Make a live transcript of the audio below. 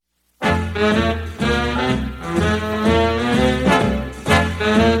Good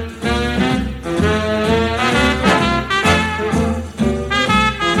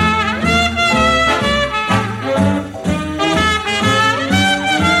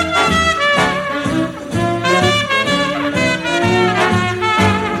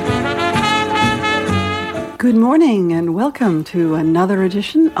morning and welcome to another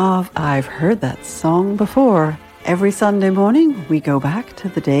edition of I've Heard That Song Before. Every Sunday morning we go back to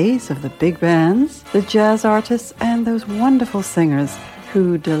the days of the big bands, the jazz artists and those wonderful singers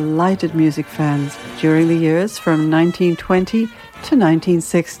who delighted music fans during the years from 1920 to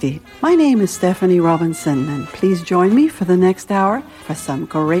 1960. My name is Stephanie Robinson and please join me for the next hour for some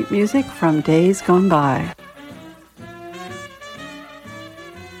great music from days gone by.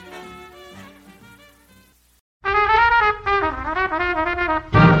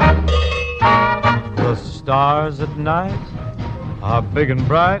 Stars at night are big and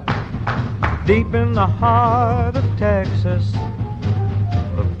bright, deep in the heart of Texas.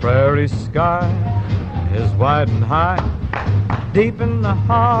 The prairie sky is wide and high, deep in the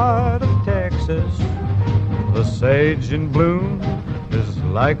heart of Texas. The sage in bloom is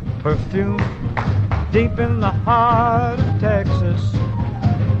like perfume, deep in the heart of Texas.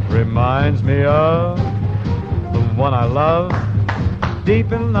 Reminds me of the one I love,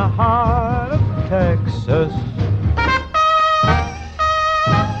 deep in the heart of Texas.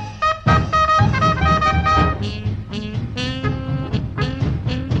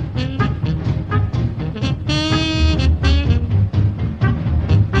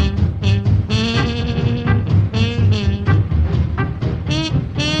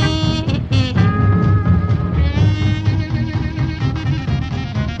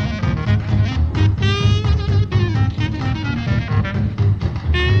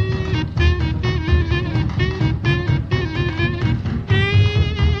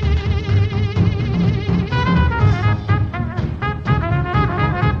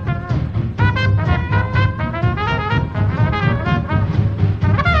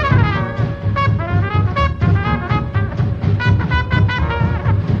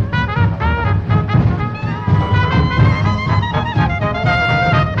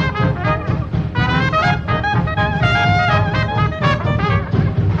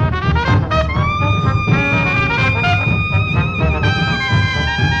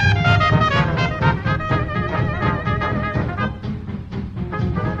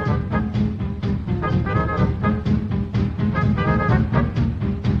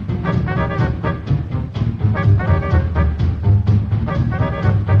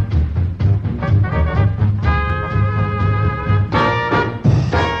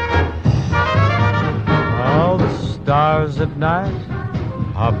 At night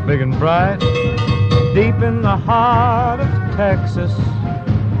are big and bright, deep in the heart of Texas.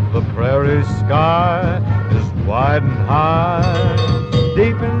 The prairie sky is wide and high,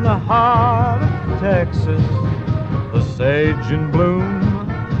 deep in the heart of Texas. The sage in bloom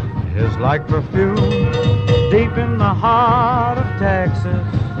is like perfume, deep in the heart of Texas.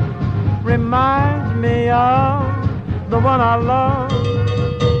 Reminds me of the one I love,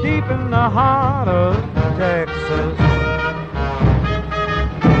 deep in the heart of Texas.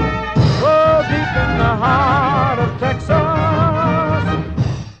 Deep in the heart of Texas.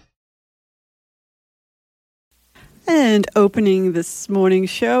 And opening this morning's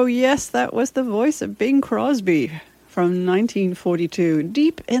show, yes, that was the voice of Bing Crosby from 1942,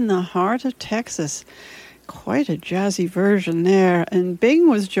 Deep in the Heart of Texas. Quite a jazzy version there. And Bing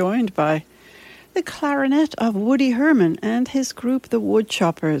was joined by the clarinet of Woody Herman and his group, the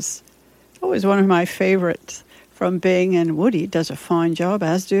Woodchoppers. Always one of my favorites from Bing, and Woody does a fine job,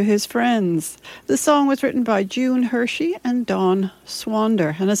 as do his friends. The song was written by June Hershey and Don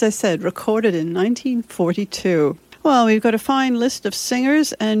Swander, and as I said, recorded in 1942. Well, we've got a fine list of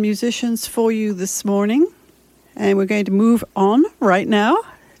singers and musicians for you this morning, and we're going to move on right now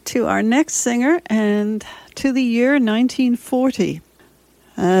to our next singer and to the year 1940.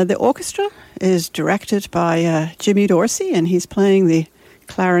 The orchestra is directed by Jimmy Dorsey, and he's playing the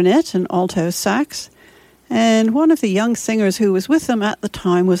clarinet and alto sax. And one of the young singers who was with them at the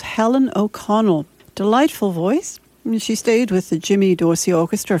time was Helen O'Connell. Delightful voice. She stayed with the Jimmy Dorsey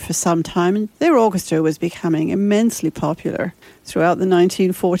Orchestra for some time, and their orchestra was becoming immensely popular throughout the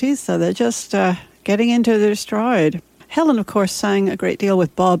 1940s, so they're just getting into their stride. Helen, of course, sang a great deal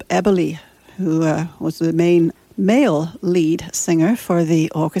with Bob Eberly, who was the main male lead singer for the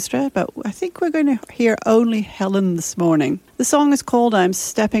orchestra, but I think we're going to hear only Helen this morning. The song is called I'm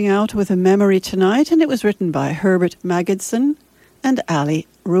Stepping Out with a Memory Tonight, and it was written by Herbert Magidson and Ali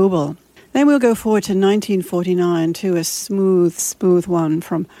Rubel. Then we'll go forward to 1949 to a smooth, smooth one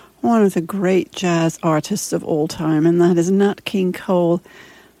from one of the great jazz artists of all time, and that is Nat King Cole,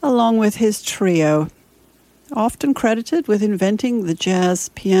 along with his trio. Often credited with inventing the jazz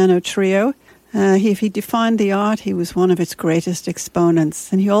piano trio. If he defined the art, he was one of its greatest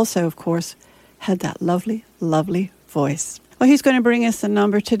exponents. And he also, of course, had that lovely, lovely voice. Well, he's going to bring us a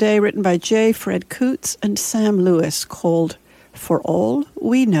number today written by J. Fred Coots and Sam Lewis called For All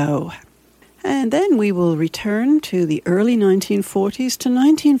We Know. And then we will return to the early 1940s to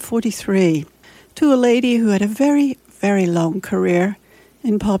 1943, to a lady who had a very, very long career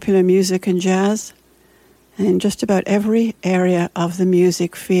in popular music and jazz, and in just about every area of the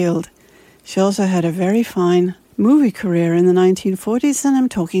music field. She also had a very fine movie career in the 1940s, and I'm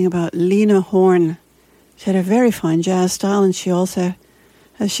talking about Lena Horne. She had a very fine jazz style, and she also,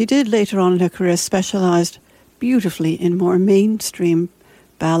 as she did later on in her career, specialized beautifully in more mainstream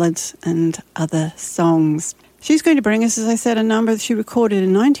ballads and other songs. She's going to bring us, as I said, a number that she recorded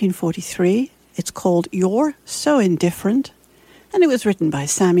in 1943. It's called You're So Indifferent, and it was written by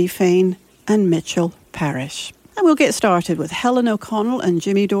Sammy Fain and Mitchell Parrish. And we'll get started with Helen O'Connell and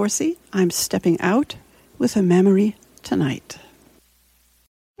Jimmy Dorsey. I'm stepping out with a memory tonight.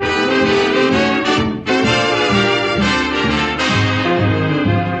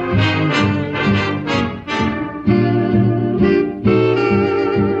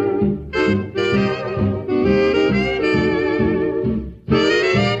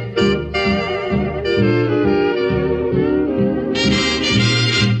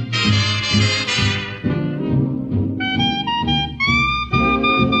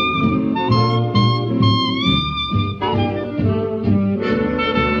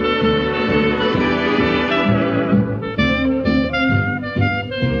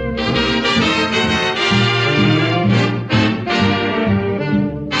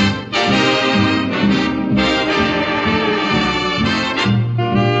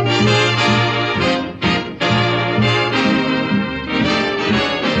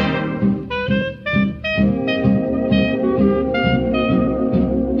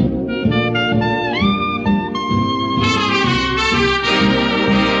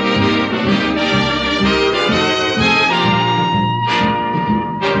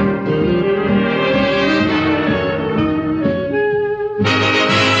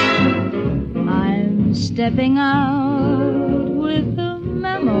 Stepping out with a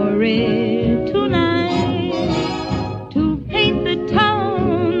memory tonight to paint the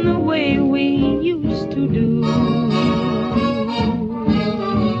town the way we used to do.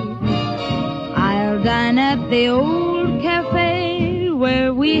 I'll dine at the old cafe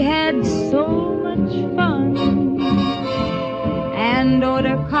where we had so much fun and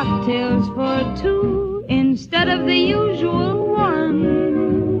order cocktails for two instead of the usual one.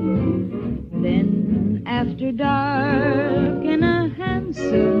 After dark in a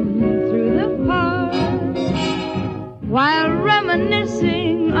hansom through the park, while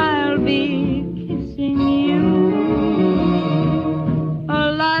reminiscing I'll be kissing you.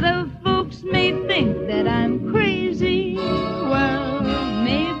 A lot of folks may think that I'm crazy. Well,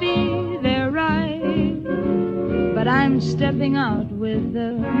 maybe they're right, but I'm stepping out with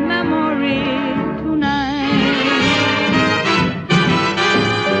the memory tonight.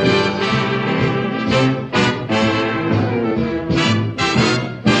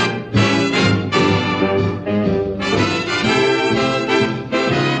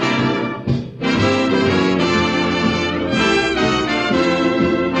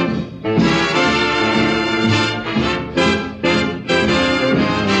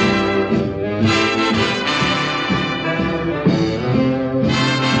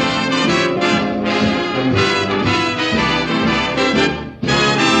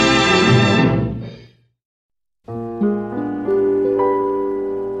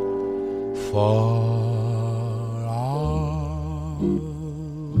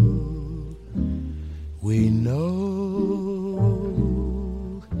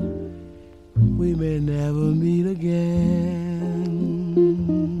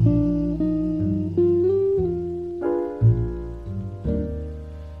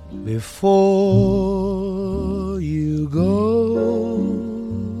 Before you go,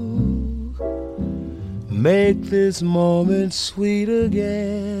 make this moment sweet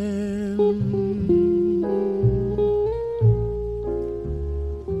again.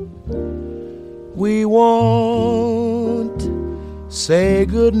 We won't say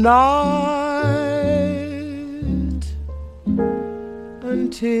goodnight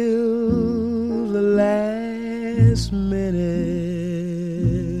until the last minute.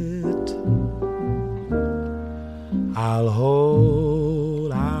 I'll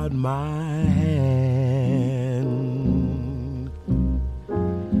hold out my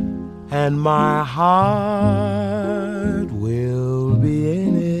and my heart will be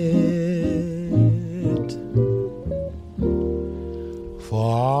in it. For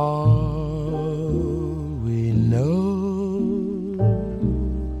all we know,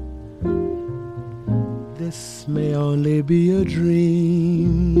 this may only be a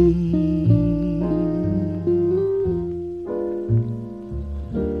dream.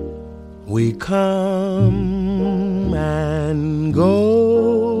 We come and go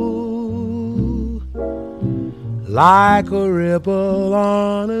like a ripple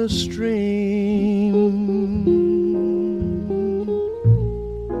on a stream.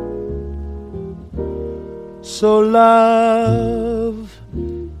 So love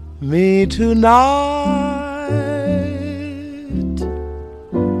me tonight.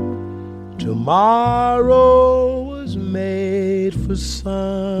 Tomorrow was made for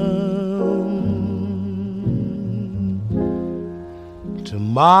some.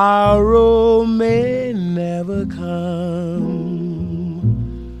 Tomorrow may never come,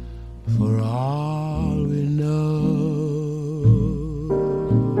 for all we know.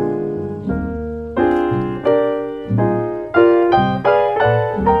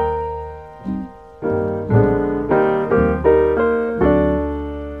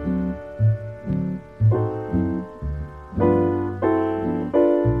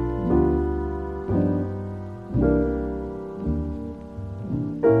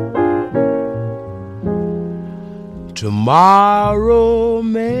 Tomorrow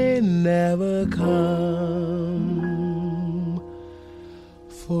may never come,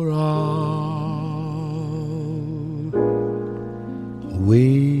 for all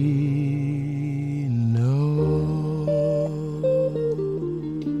we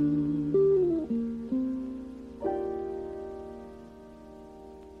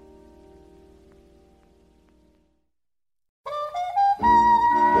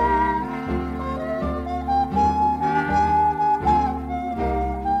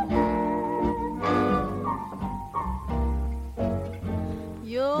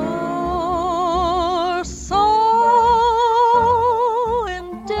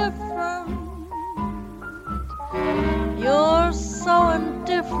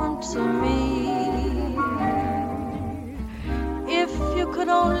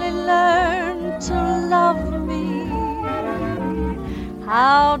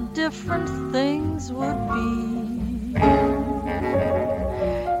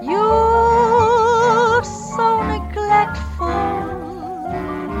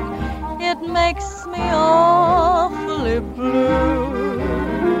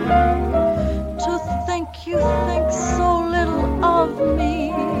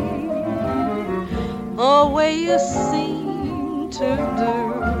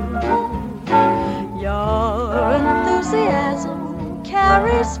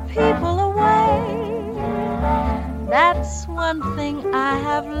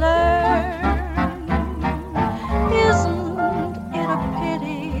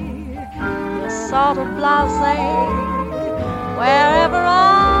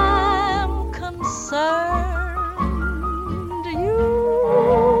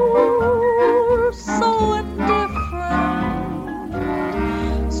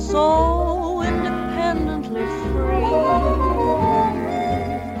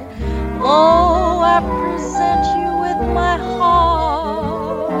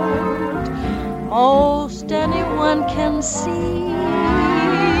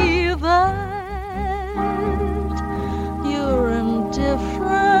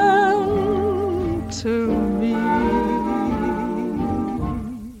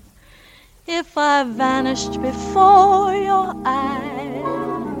before your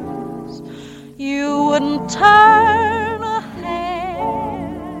eyes, you wouldn't turn a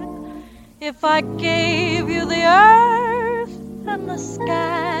hair. If I gave you the earth and the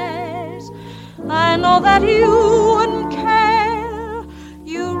skies, I know that you wouldn't care.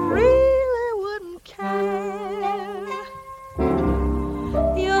 You really wouldn't care.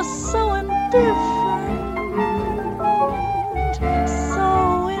 You're so indifferent.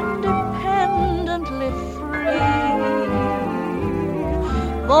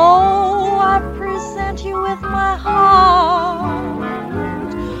 Oh, I present you with my heart.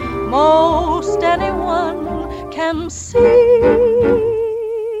 Most anyone can see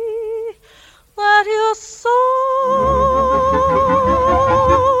that you're so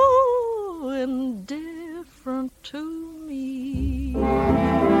indifferent to me.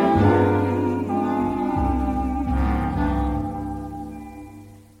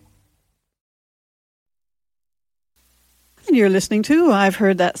 You're listening to I've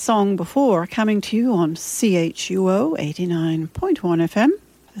Heard That Song Before, coming to you on CHUO 89.1 FM,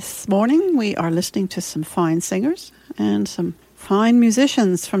 This morning we are listening to some fine singers and some fine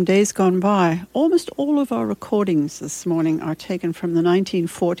musicians from days gone by. Almost all of our recordings this morning are taken from the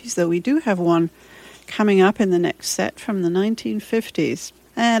 1940s, though we do have one coming up in the next set from the 1950s.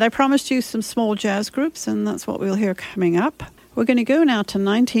 And I promised you some small jazz groups, and that's what we'll hear coming up. We're going to go now to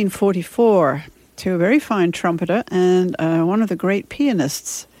 1944 to a very fine trumpeter and one of the great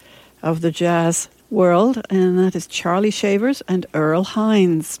pianists of the jazz world, and that is Charlie Shavers and Earl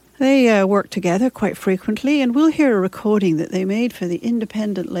Hines. They work together quite frequently, and we'll hear a recording that they made for the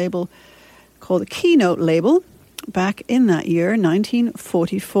independent label called the Keynote label back in that year,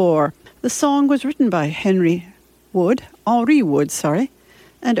 1944. The song was written by Henry Wood,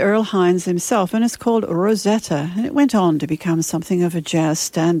 and Earl Hines himself, and it's called Rosetta, and it went on to become something of a jazz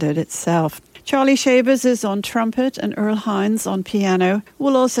standard itself. Charlie Shavers is on trumpet and Earl Hines on piano.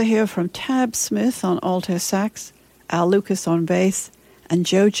 We'll also hear from Tab Smith on alto sax, Al Lucas on bass, and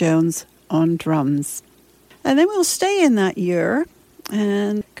Joe Jones on drums. And then we'll stay in that year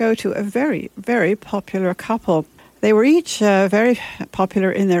and go to a very, very popular couple. They were each very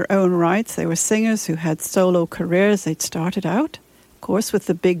popular in their own rights. They were singers who had solo careers. They'd started out, of course, with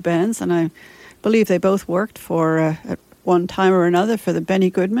the big bands, and I believe they both worked for at one time or another for the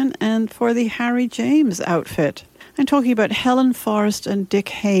Benny Goodman and for the Harry James outfit. I'm talking about Helen Forrest and Dick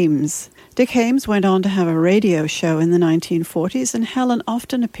Hames. Dick Hames went on to have a radio show in the 1940s, and Helen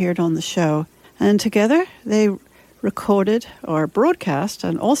often appeared on the show. And together they recorded or broadcast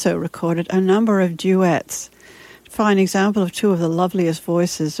and also recorded a number of duets. Fine example of two of the loveliest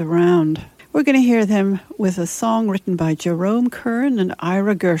voices around. We're going to hear them with a song written by Jerome Kern and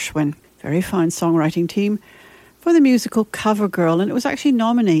Ira Gershwin. Very fine songwriting team for the musical Cover Girl, and it was actually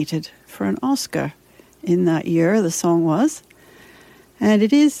nominated for an Oscar in that year, the song was. And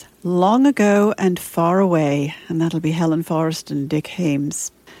it is Long Ago and Far Away, and that'll be Helen Forrest and Dick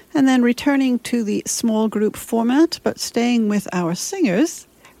Hames. And then returning to the small group format, but staying with our singers,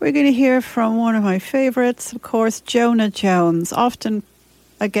 we're going to hear from one of my favorites, of course, Jonah Jones, often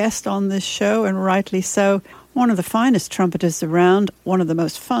a guest on this show, and rightly so. One of the finest trumpeters around, one of the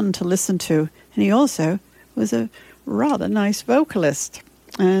most fun to listen to, and he also was a rather nice vocalist.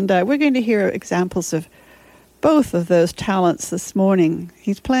 And we're going to hear examples of both of those talents this morning.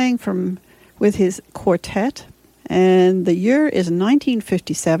 He's playing with his quartet, and the year is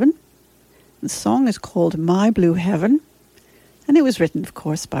 1957. The song is called My Blue Heaven, and it was written, of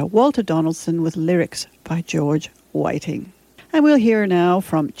course, by Walter Donaldson with lyrics by George Whiting. And we'll hear now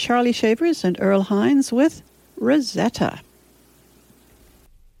from Charlie Shavers and Earl Hines with Rosetta.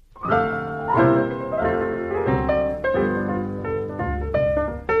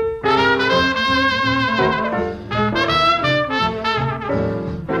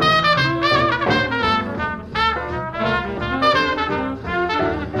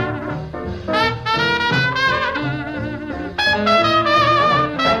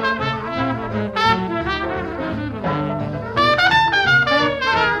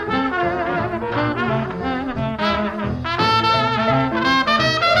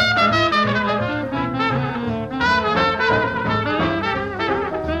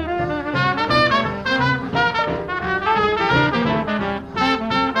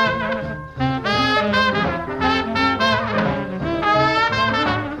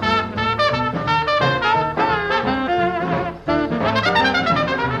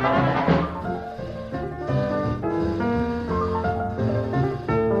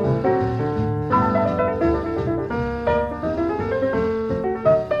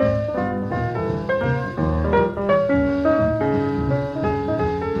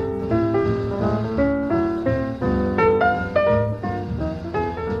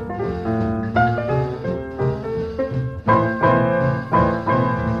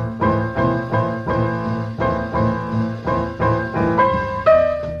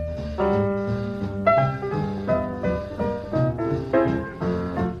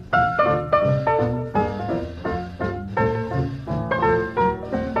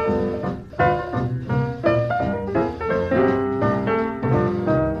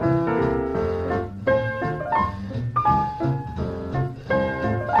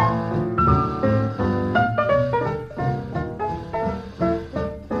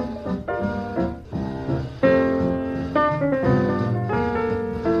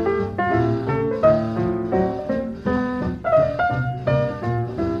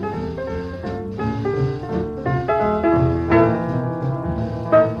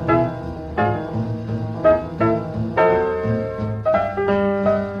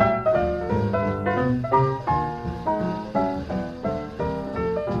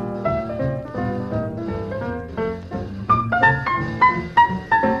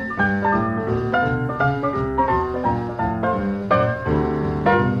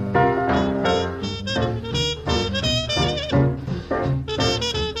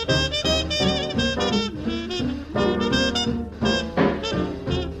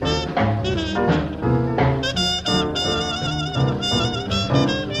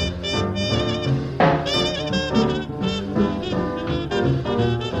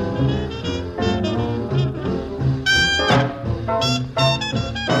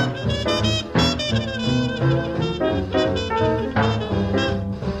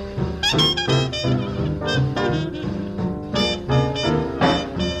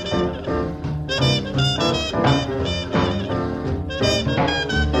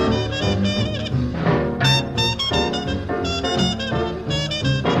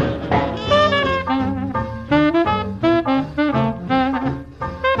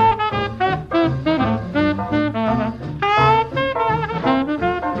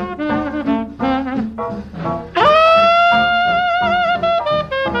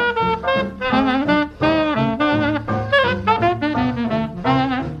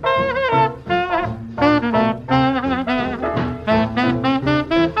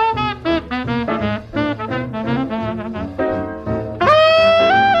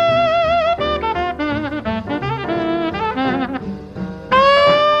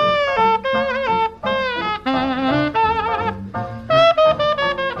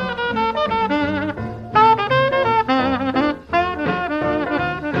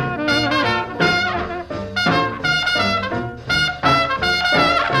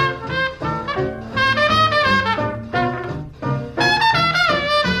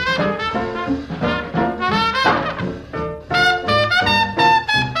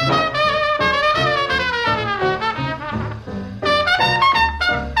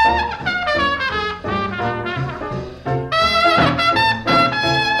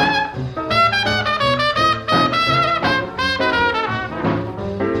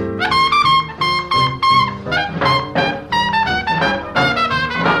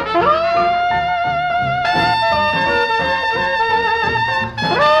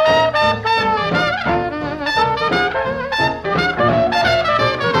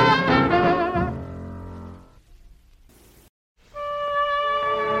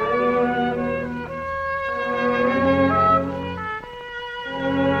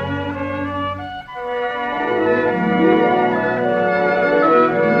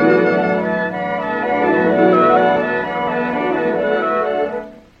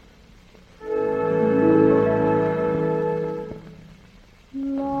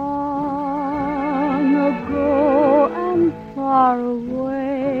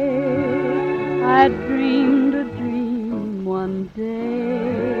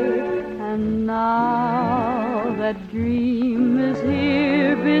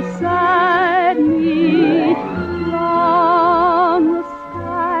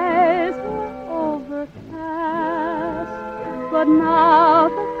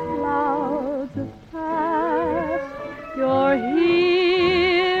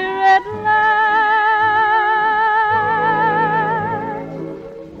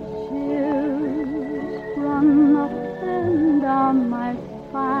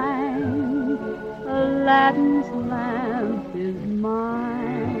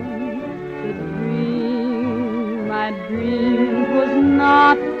 dream was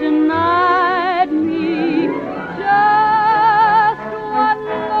not denied me. Just one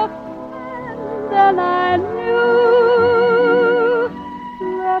look and then I knew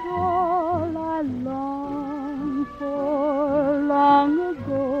that all I longed for long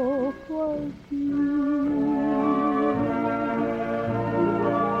ago was you.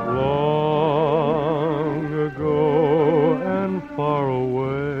 Long ago and far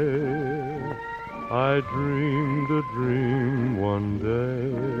away, I dreamed a dream one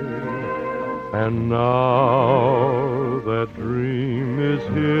day, and now that dream is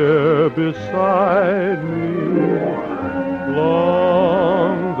here beside me.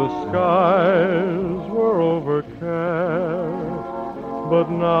 Long the skies were overcast, but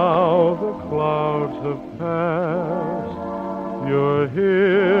now the clouds have passed. You're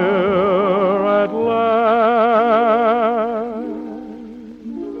here at last.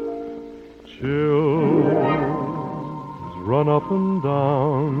 Chills run up and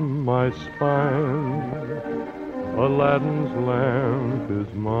down my spine. Aladdin's lamp is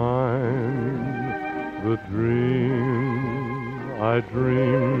mine. The dream I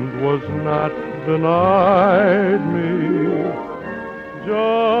dreamed was not denied me.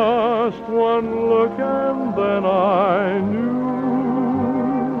 Just one look and then I knew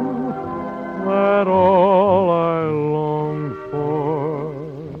that all I longed for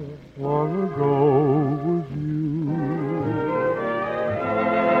long ago was you.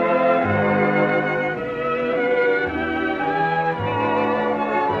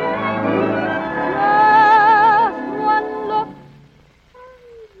 Just one look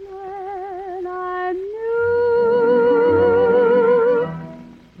and then I knew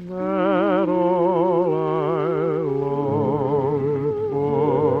That all I longed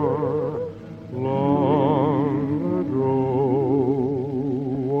for long ago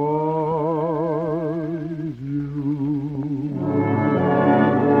was you.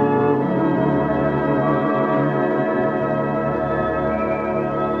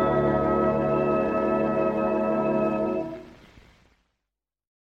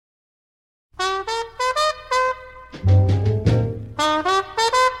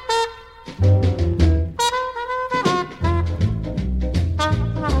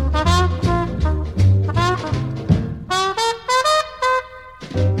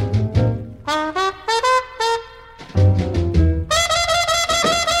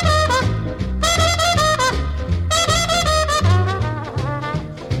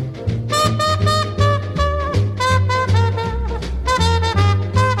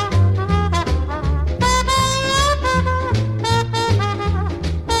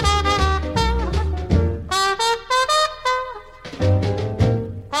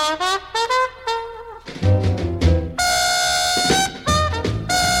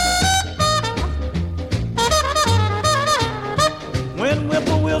 When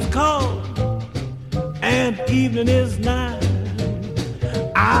whippoorwills call and evening is nigh,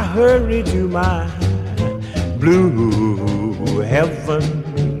 I hurry to my blue heaven.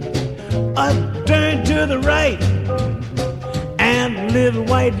 A turn to the right and a little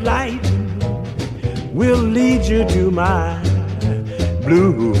white light will lead you to my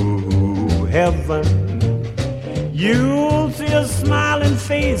blue heaven. You'll see a smiling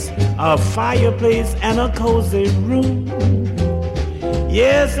face, a fireplace, and a cozy room.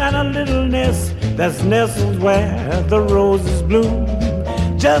 Yes, and a little nest that's nestled where the roses bloom.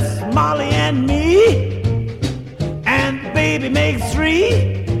 Just Molly and me, and baby makes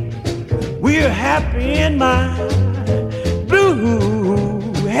three. We're happy in my blue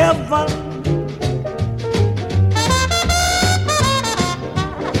heaven.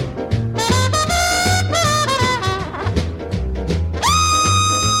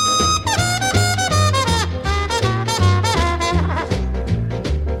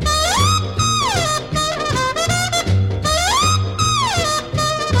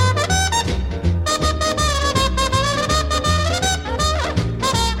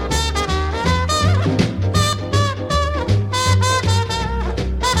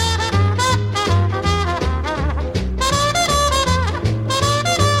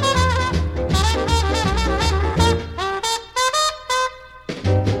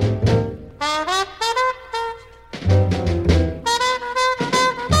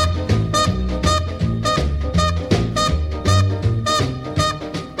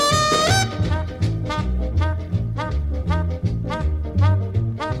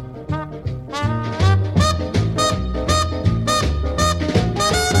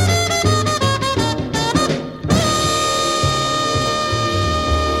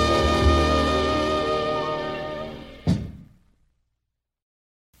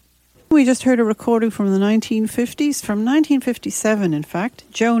 We just heard a recording from the 1950s, from 1957 in fact,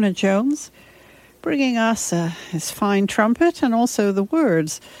 Jonah Jones, bringing us his fine trumpet and also the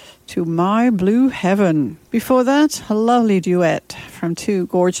words to My Blue Heaven. Before that, a lovely duet from two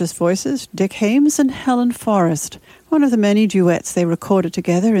gorgeous voices, Dick Hames and Helen Forrest, one of the many duets they recorded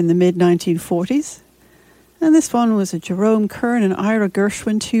together in the mid-1940s. And this one was a Jerome Kern and Ira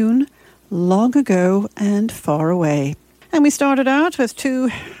Gershwin tune, Long Ago and Far Away. And we started out with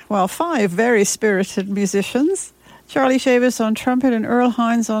five very spirited musicians. Charlie Chavis on trumpet and Earl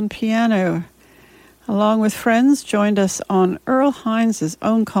Hines on piano. Along with friends, joined us on Earl Hines'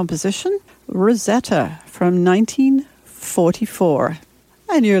 own composition, Rosetta, from 1944.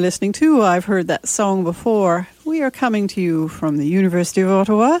 And you're listening to I've Heard That Song Before. We are coming to you from the University of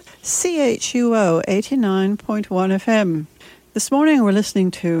Ottawa, CHUO 89.1 FM. This morning we're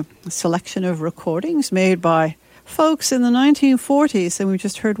listening to a selection of recordings made by folks in the 1940s, and we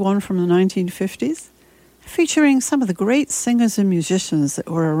just heard one from the 1950s, featuring some of the great singers and musicians that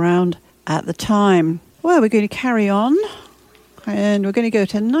were around at the time. Well, we're going to carry on, and we're going to go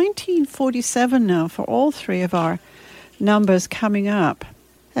to 1947 now for all three of our numbers coming up.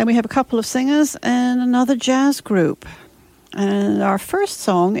 And we have a couple of singers and another jazz group. And our first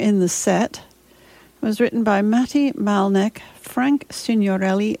song in the set was written by Matty Malneck, Frank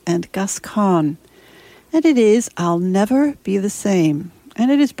Signorelli, and Gus Kahn. And it is I'll Never Be the Same.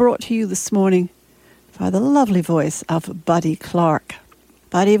 And it is brought to you this morning by the lovely voice of Buddy Clark.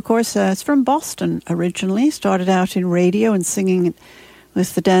 Buddy, of course, is from Boston originally, started out in radio and singing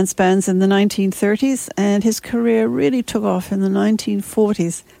with the dance bands in the 1930s, and his career really took off in the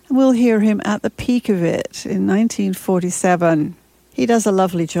 1940s. And we'll hear him at the peak of it in 1947. He does a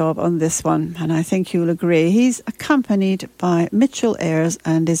lovely job on this one, and I think you'll agree. He's accompanied by Mitchell Ayres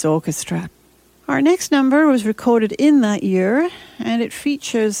and his orchestra. Our next number was recorded in that year, and it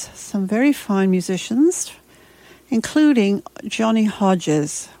features some very fine musicians, including Johnny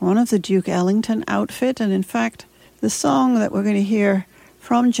Hodges, one of the Duke Ellington outfit. And in fact, the song that we're going to hear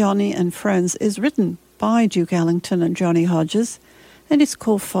from Johnny and Friends is written by Duke Ellington and Johnny Hodges, and it's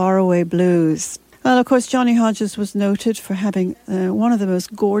called Faraway Blues. Well, of course, Johnny Hodges was noted for having one of the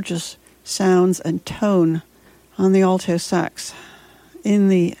most gorgeous sounds and tone on the alto sax in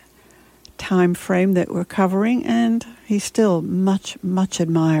the time frame that we're covering, and he's still much, much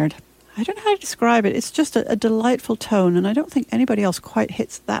admired. I don't know how to describe it. It's just a delightful tone, and I don't think anybody else quite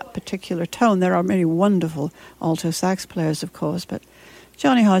hits that particular tone. There are many wonderful alto sax players, of course, but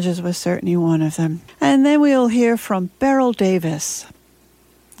Johnny Hodges was certainly one of them. And then we'll hear from Beryl Davis,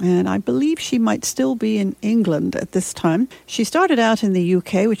 and I believe she might still be in England at this time. She started out in the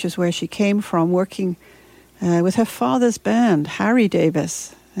UK, which is where she came from, working with her father's band, Harry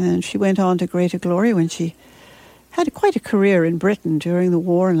Davis. And she went on to greater glory when she had quite a career in Britain during the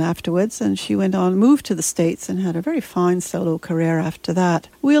war and afterwards. And she went on, moved to the States, and had a very fine solo career after that.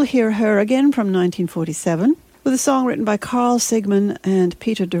 We'll hear her again from 1947 with a song written by Carl Sigman and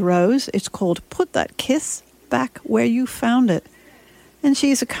Peter DeRose. It's called Put That Kiss Back Where You Found It. And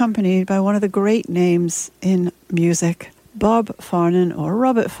she's accompanied by one of the great names in music, Bob Farnan, or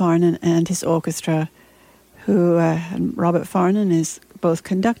Robert Farnan, and his orchestra, who Robert Farnan is both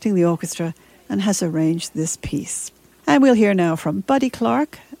conducting the orchestra and has arranged this piece. And we'll hear now from Buddy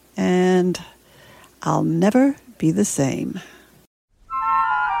Clark and I'll Never Be the Same.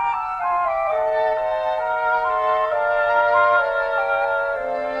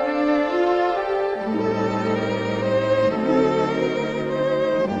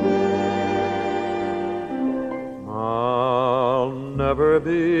 I'll never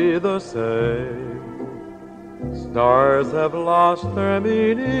be the same. Stars have lost their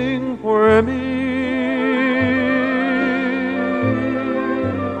meaning for me.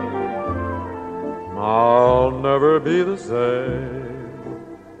 I'll never be the same.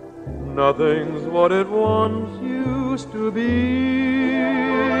 Nothing's what it once used to be.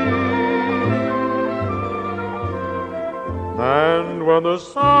 And when the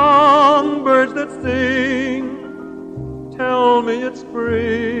songbirds that sing tell me it's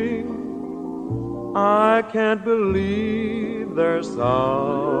spring, I can't believe their song.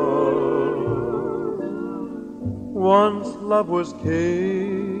 Once love was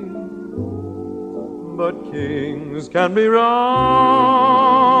king, but kings can be wrong.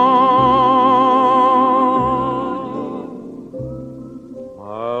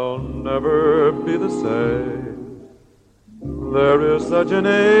 I'll never be the same. There is such an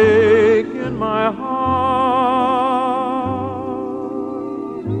ache in my heart.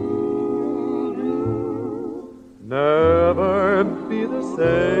 Never be the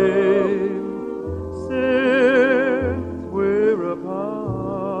same since we're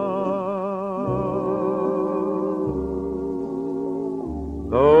apart.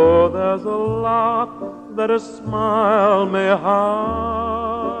 there's a lot that a smile may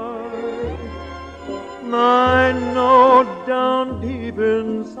hide, I know down deep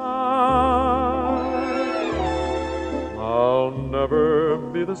inside I'll never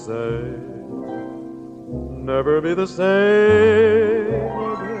be the same, never be the same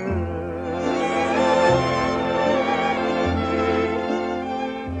again.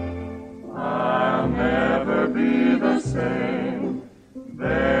 I'll never be the same.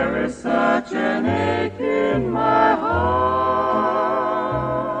 There is such an ache in my heart.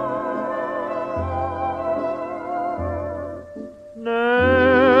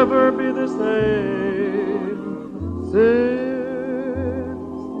 Never be the same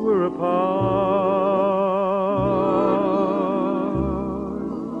since we're apart.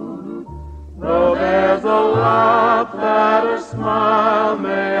 Though there's a lot that a smile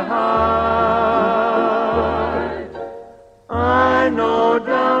may hide, I know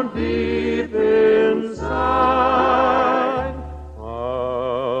down deep inside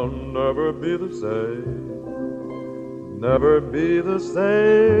I'll never be the same, never be the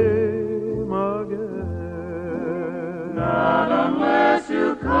same again. Not unless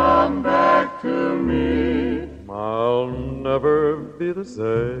you come back to me, I'll never be the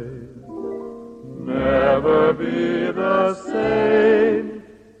same, never be the same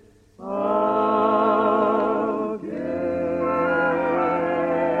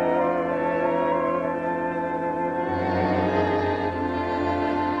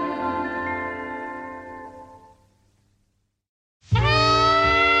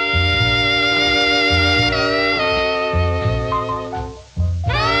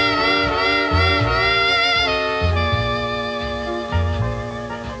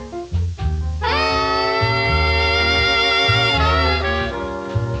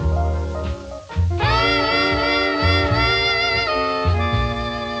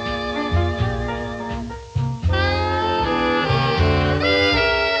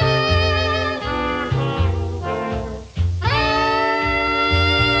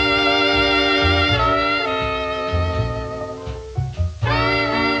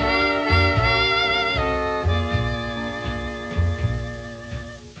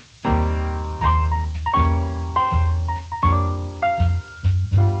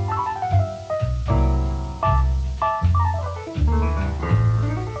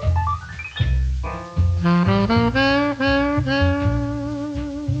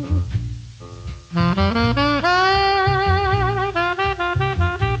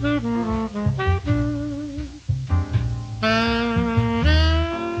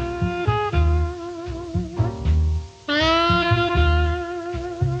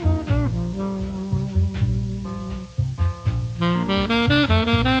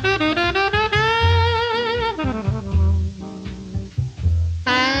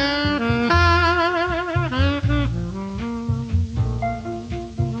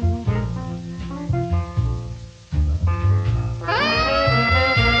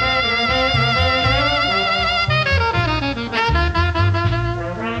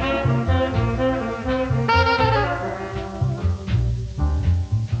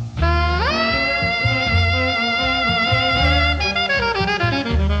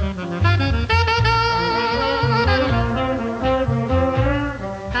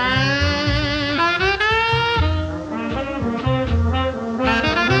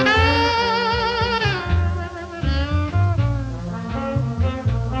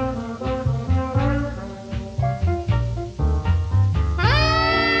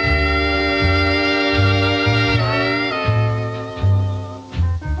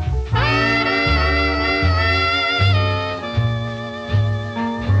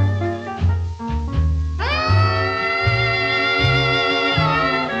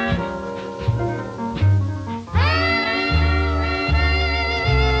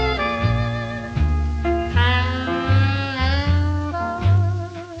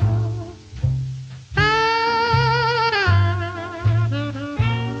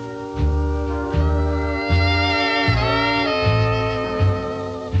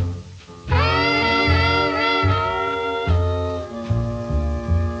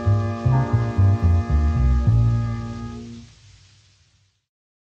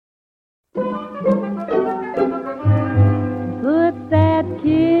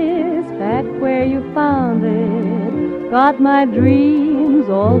Got my dreams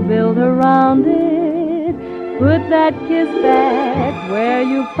all built around it. Put that kiss back where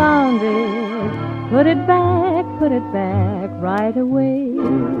you found it. Put it back right away.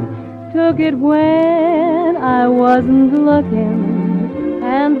 Took it when I wasn't looking,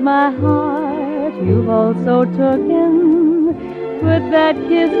 and my heart you've also taken. Put that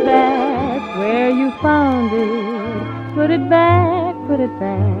kiss back where you found it. Put it back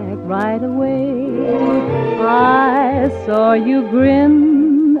right away. I saw you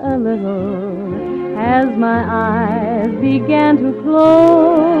grin a little as my eyes began to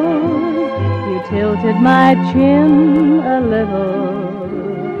close. You tilted my chin a little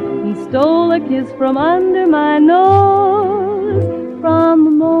and stole a kiss from under my nose. From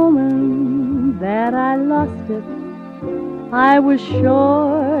the moment that I lost it, I was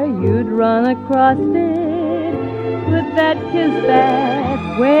sure you'd run across it. Put that kiss back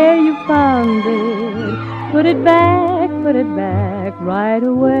where you found it. Put it back right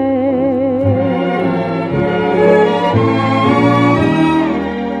away.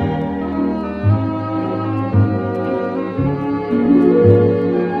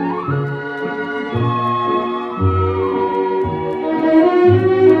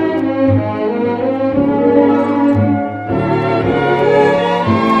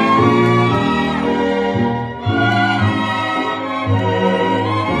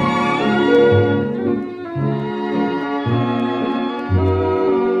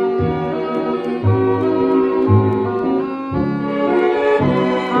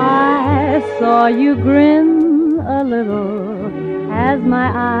 Saw you grin a little as my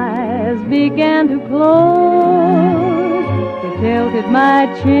eyes began to close. You tilted my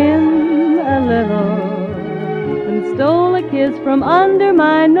chin a little and stole a kiss from under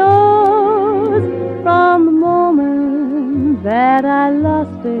my nose. From the moment that I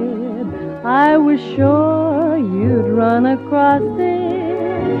lost it, I was sure you'd run across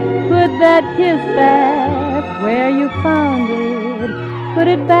it. Put that kiss back where you found it. Put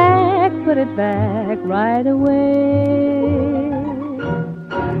it back right away.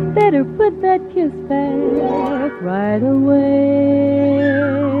 Better put that kiss back right away.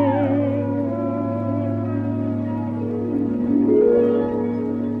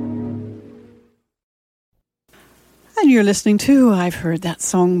 And you're listening to I've Heard That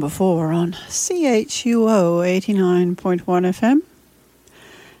Song Before on CHUO 89.1 FM.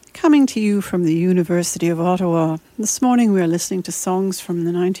 Coming to you from the University of Ottawa. This morning we are listening to songs from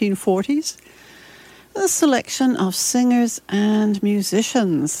the 1940s. A selection of singers and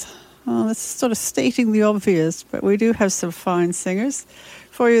musicians. Well, that's sort of stating the obvious, but we do have some fine singers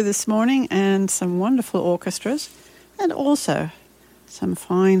for you this morning and some wonderful orchestras and also some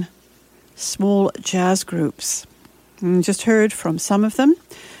fine small jazz groups. And just heard from some of them.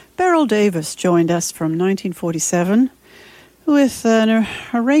 Beryl Davis joined us from 1947 with an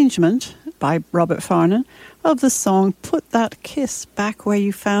arrangement by Robert Farnon of the song Put That Kiss Back Where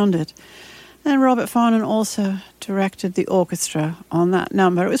You Found It. And Robert Farnon also directed the orchestra on that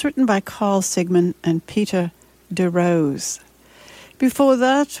number. It was written by Carl Sigman and Peter DeRose. Before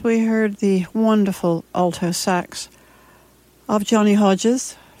that, we heard the wonderful alto sax of Johnny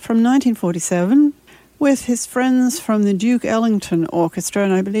Hodges from 1947 with his friends from the Duke Ellington Orchestra,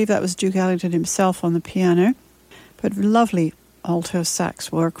 and I believe that was Duke Ellington himself on the piano. But lovely alto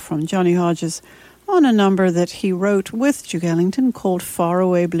sax work from Johnny Hodges on a number that he wrote with Duke Ellington called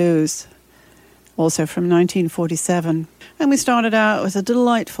Faraway Blues, also from 1947. And we started out with a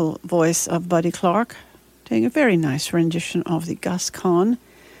delightful voice of Buddy Clark, doing a very nice rendition of the Gus Kahn,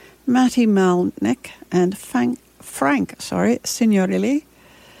 Matty Malnick, and Frank Signorilli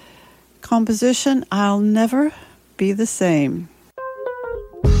composition, I'll Never Be the Same.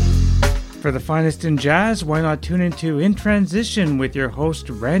 For the finest in jazz, why not tune into In Transition with your host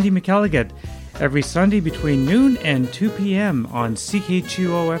Randy McElligott every Sunday between noon and 2 p.m. on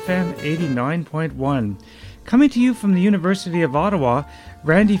CHUO FM 89.1. Coming to you from the University of Ottawa,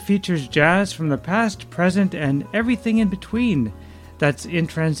 Randy features jazz from the past, present, and everything in between. That's In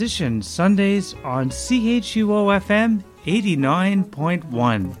Transition, Sundays on CHUO FM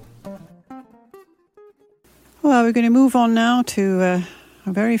 89.1. Well, we're going to move on now to a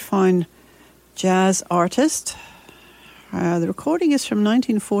very fine jazz artist. The recording is from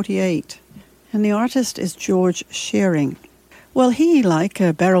 1948, and the artist is George Shearing. Well, he, like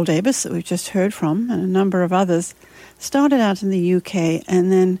Beryl Davis that we've just heard from, and a number of others, started out in the UK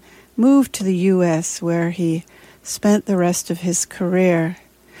and then moved to the US, where he spent the rest of his career.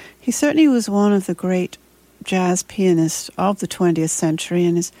 He certainly was one of the great jazz pianists of the 20th century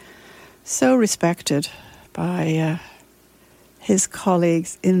and is so respected by his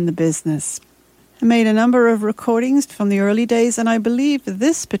colleagues in the business. He made a number of recordings from the early days, and I believe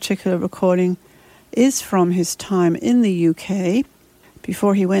this particular recording is from his time in the UK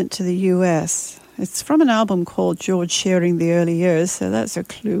before he went to the US. It's from an album called George Shearing, The Early Years, so that's a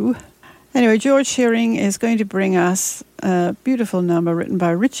clue. Anyway, George Shearing is going to bring us a beautiful number written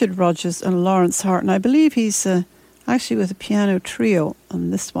by Richard Rodgers and Lawrence Hart, and I believe he's actually with a piano trio on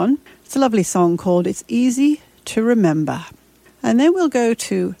this one. It's a lovely song called It's Easy to Remember. And then we'll go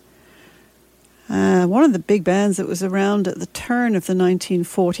to one of the big bands that was around at the turn of the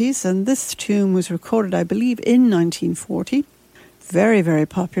 1940s, and this tune was recorded, I believe, in 1940. Very, very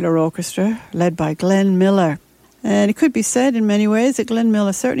popular orchestra led by Glenn Miller. And it could be said in many ways that Glenn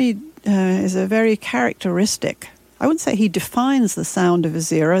Miller certainly is a very characteristic. I wouldn't say he defines the sound of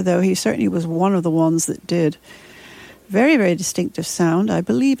his era, though he certainly was one of the ones that did. Very, very distinctive sound, I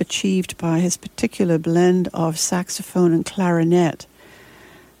believe achieved by his particular blend of saxophone and clarinet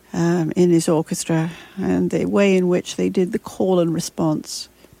in his orchestra, and the way in which they did the call and response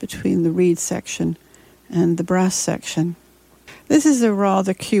between the reed section and the brass section. This is a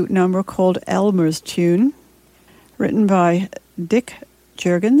rather cute number called Elmer's Tune, written by Dick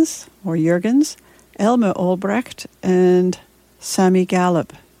Jurgens, Elmer Albrecht, and Sammy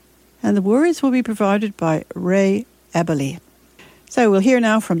Gallup. And the words will be provided by Ray Eberly. So we'll hear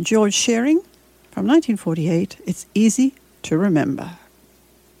now from George Shearing from 1948, It's Easy to Remember.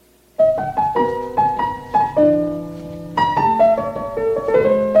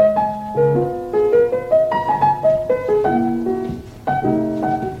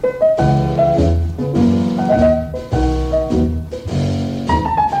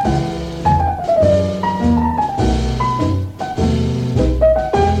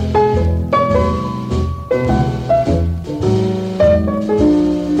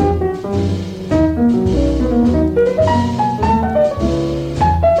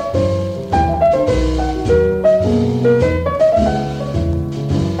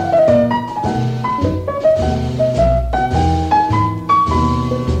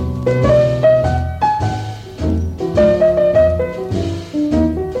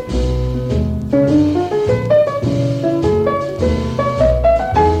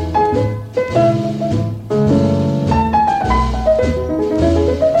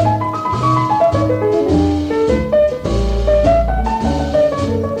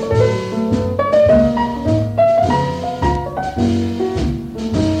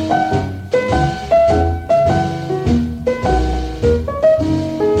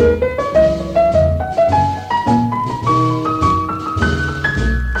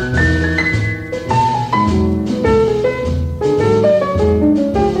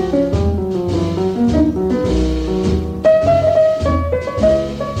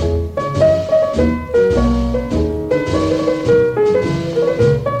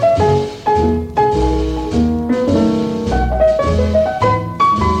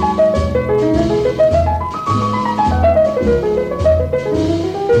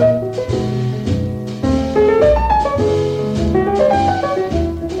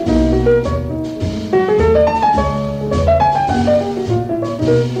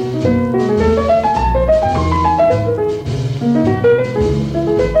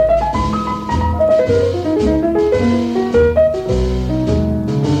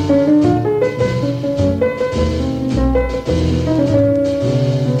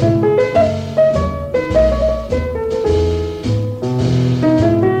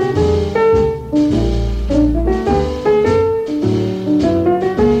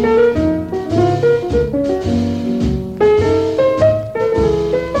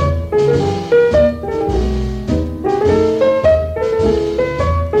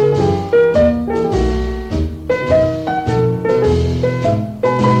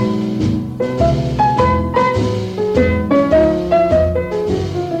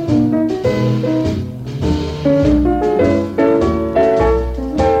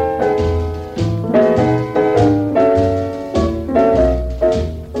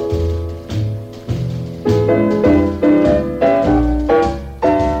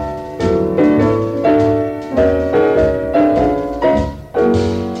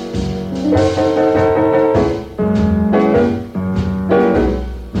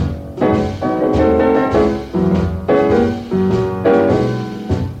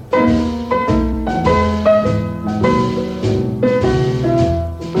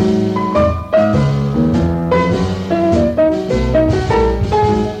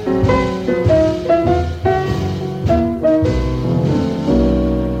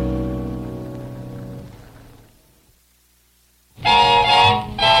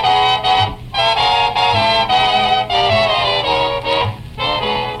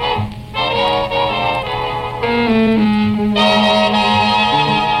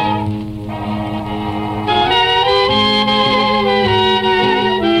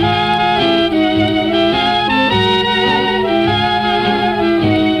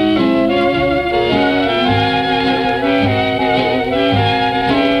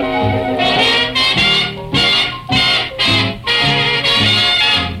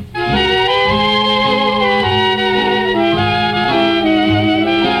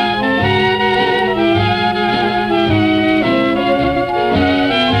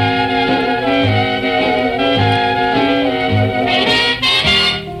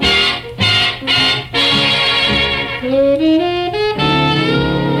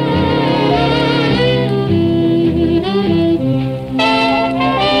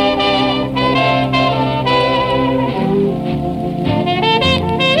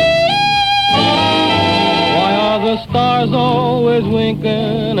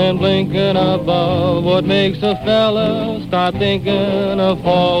 thinking above what makes a fella start thinking of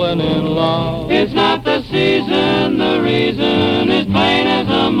falling in love. It's not the season, the reason is plain as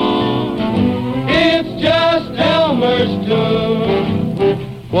the moon. It's just Elmer's tune.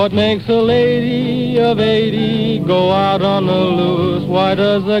 What makes a lady of 80 go out on the loose? Why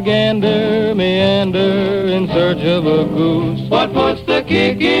does a gander meander in search of a goose? What puts the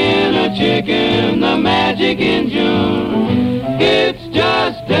kick in a chicken, the magic in June? It's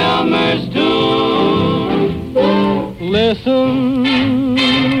just Elmer's tune. Listen,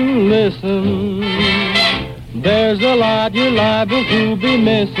 listen, there's a lot you're liable to be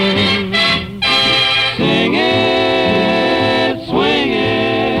missing. Sing it, swing it,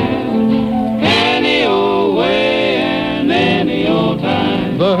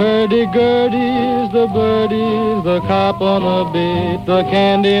 the hurdy-gurdies, the birdies, the cop on the beat, the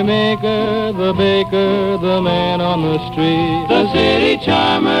candy maker, the baker, the man on the street, the city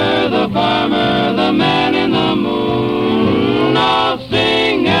charmer, the farmer, the man in the moon, all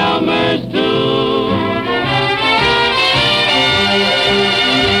sing Elmer's tune.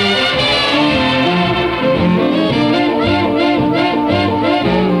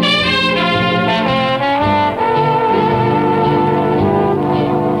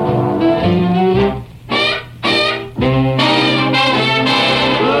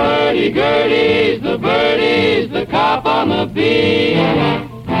 The birdies, the cop on the beat,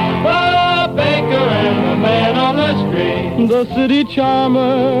 the baker and the man on the street, the city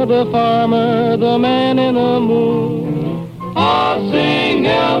charmer, the farmer, the man in the moon, all sing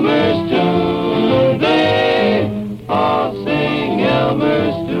Elmer's tune. They all sing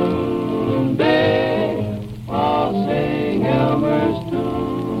Elmer's tune. They all sing Elmer's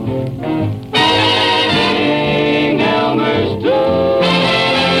tune. Sing Elmer's tune.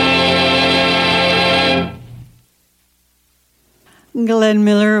 Glenn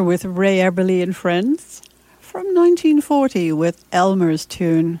Miller with Ray Eberly and Friends from 1940 with Elmer's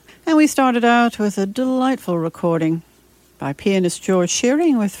Tune. And we started out with a delightful recording by pianist George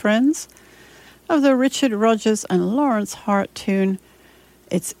Shearing with Friends of the Richard Rodgers and Lawrence Hart tune,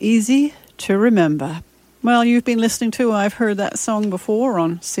 It's Easy to Remember. Well, you've been listening to I've Heard That Song Before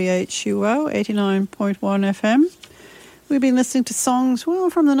on CHUO 89.1 FM. We've been listening to songs, well,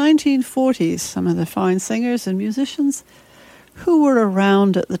 from the 1940s, some of the fine singers and musicians who were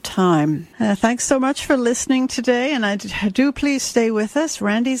around at the time. Thanks so much for listening today, and I do please stay with us.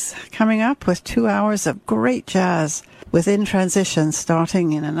 Randy's coming up with 2 hours of great jazz within transition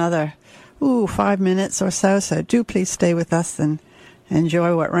starting in another 5 minutes or so. So do please stay with us and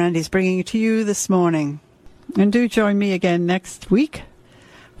enjoy what Randy's bringing to you this morning. And do join me again next week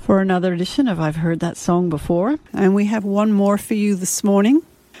for another edition of I've Heard That Song Before. And we have one more for you this morning.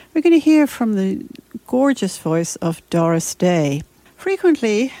 We're going to hear from the gorgeous voice of Doris Day.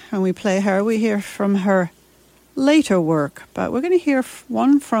 Frequently, when we play her, we hear from her later work, but we're going to hear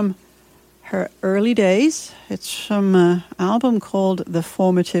one from her early days. It's from an album called The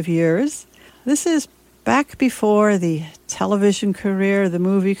Formative Years. This is back before the television career, the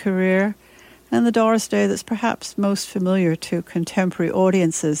movie career, and the Doris Day that's perhaps most familiar to contemporary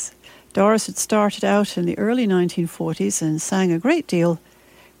audiences. Doris had started out in the early 1940s and sang a great deal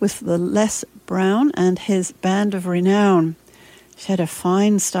with the Les Brown and his Band of Renown. She had a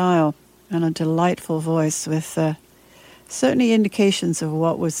fine style and a delightful voice with certainly indications of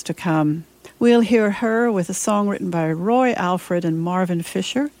what was to come. We'll hear her with a song written by Roy Alfred and Marvin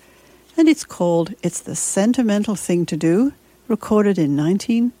Fisher, and it's called It's the Sentimental Thing to Do, recorded in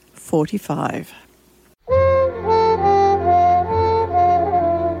 1945.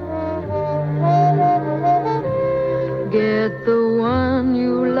 Get the one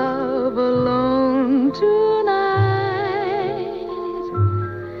you love alone tonight.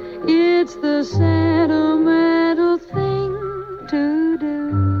 It's the sentimental thing to do.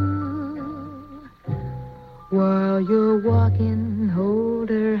 While you're walking, hold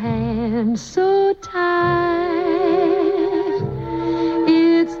her hand so tight.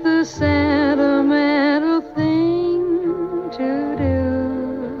 It's the sentimental thing to do.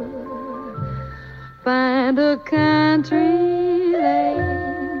 Find a country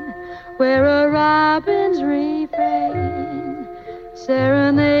lane where a robin's refrain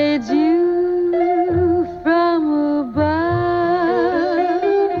serenades you from above.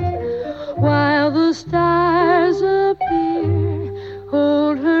 While the stars appear,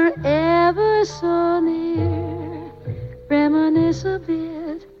 hold her ever so near. Reminisce a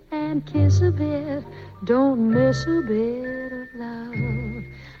bit and kiss a bit, don't miss a bit of love.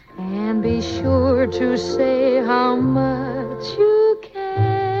 And be sure to say how much you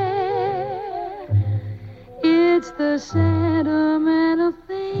care. It's the sentimental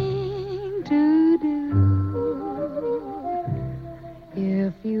thing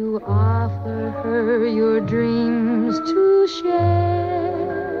if you offer her your dreams to share,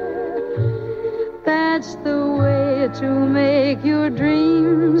 that's the way to make your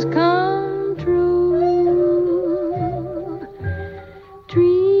dreams come true.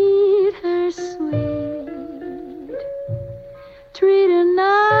 Treat her sweet, treat her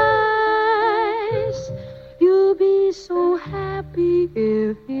nice. You'll be so happy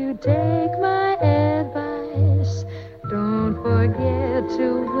if you take my advice. Don't forget to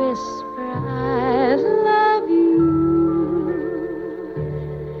whisper, I love you.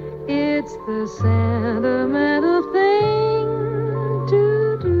 It's the sentimental thing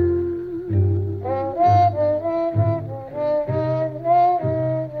to do.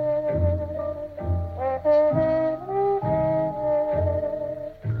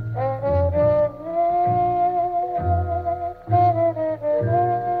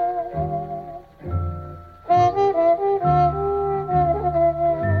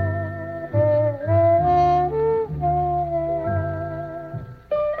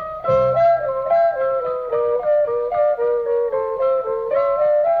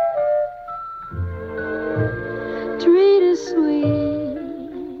 Treat her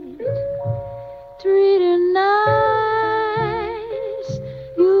sweet, treat her nice.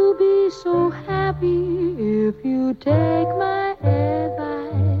 You'll be so happy if you take my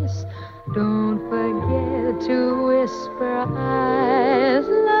advice. Don't forget to whisper, I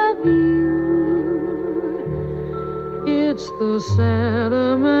love you. It's the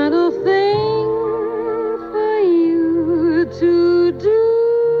sentimental thing for you to do.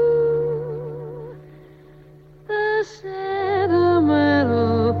 The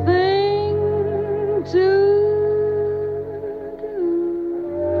sentimental thing to do.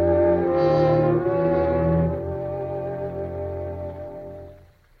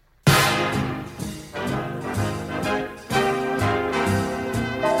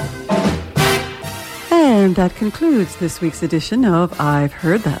 And that concludes this week's edition of I've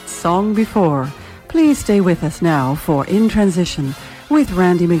Heard That Song Before. Please stay with us now for In Transition with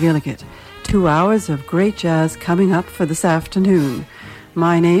Randy McGilligan. 2 hours of great jazz coming up for this afternoon.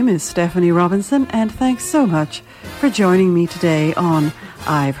 My name is Stephanie Robinson, and thanks so much for joining me today on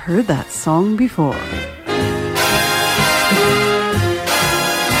I've Heard That Song Before.